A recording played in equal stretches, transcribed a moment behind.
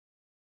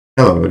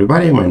Hello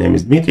everybody, my name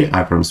is Dmitry,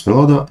 I'm from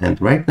Smilodo, and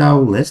right now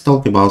let's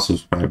talk about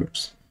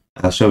subscribers.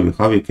 I'll show you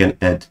how you can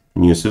add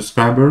new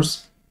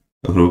subscribers,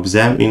 group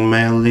them in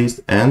mail list,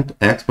 and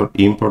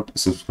export-import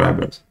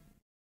subscribers.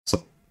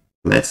 So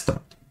let's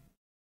start.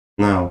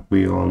 Now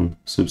we're on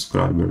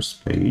subscribers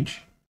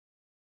page,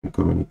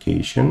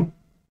 communication,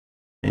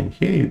 and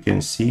here you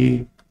can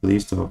see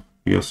list of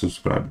your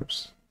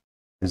subscribers.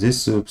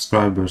 These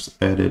subscribers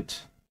added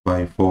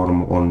by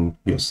form on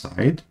your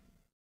site,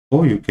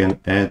 or you can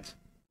add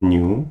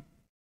new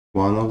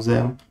one of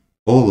them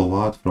or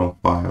load from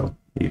file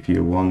if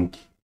you want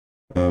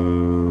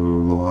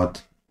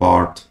load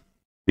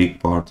big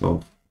part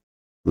of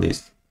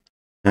list.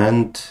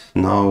 And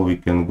now we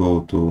can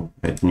go to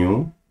add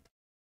new,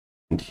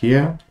 and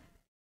here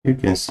you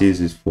can see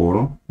this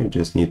form. You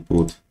just need to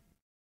put,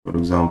 for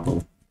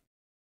example,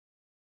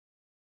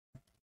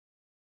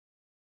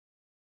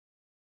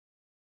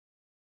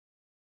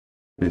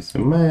 this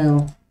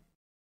email,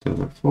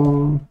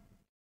 telephone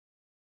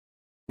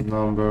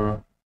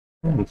number,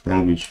 and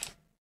language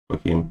for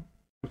him,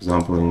 for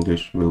example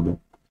English will be,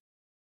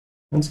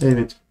 and save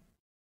it.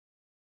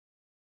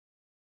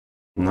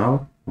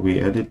 Now we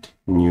added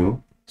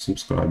new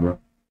subscriber.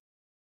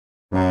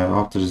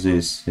 After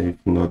this, if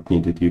not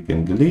needed, you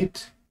can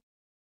delete,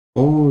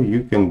 or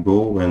you can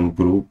go and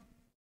group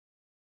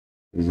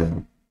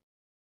the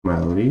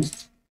mail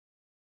list.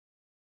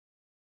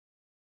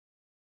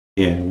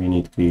 Here we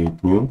need to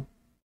create new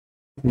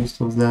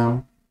list of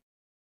them.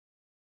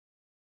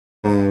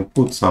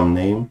 Put some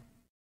name,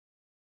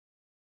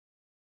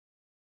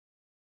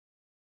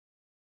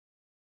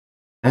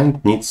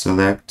 and need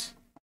select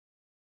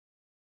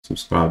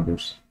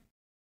subscribers.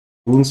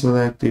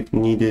 Unselect if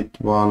needed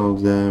one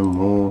of them,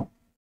 or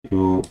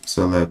you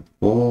select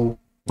all,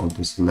 or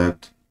to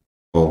select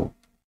all.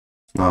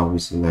 Now we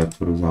select,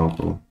 for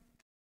example,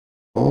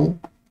 all,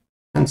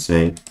 and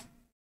save.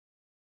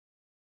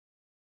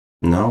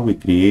 Now we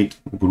create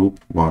group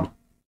 1,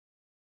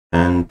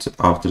 and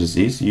after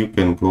this you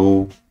can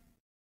go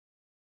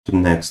to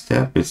next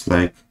step. It's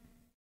like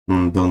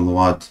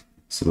download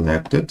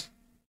selected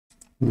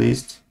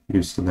list.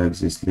 You select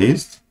this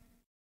list,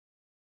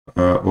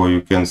 or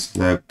you can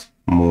select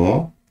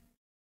more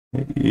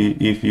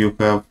if you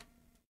have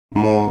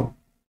more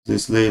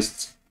this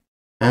list,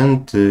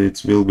 and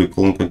it will be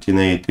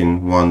concatenate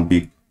in one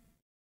big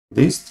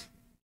list,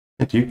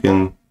 and you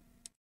can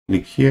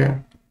click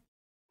here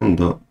and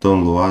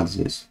download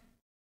this.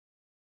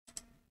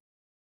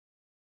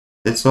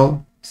 That's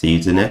all. See you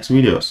in the next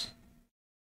videos.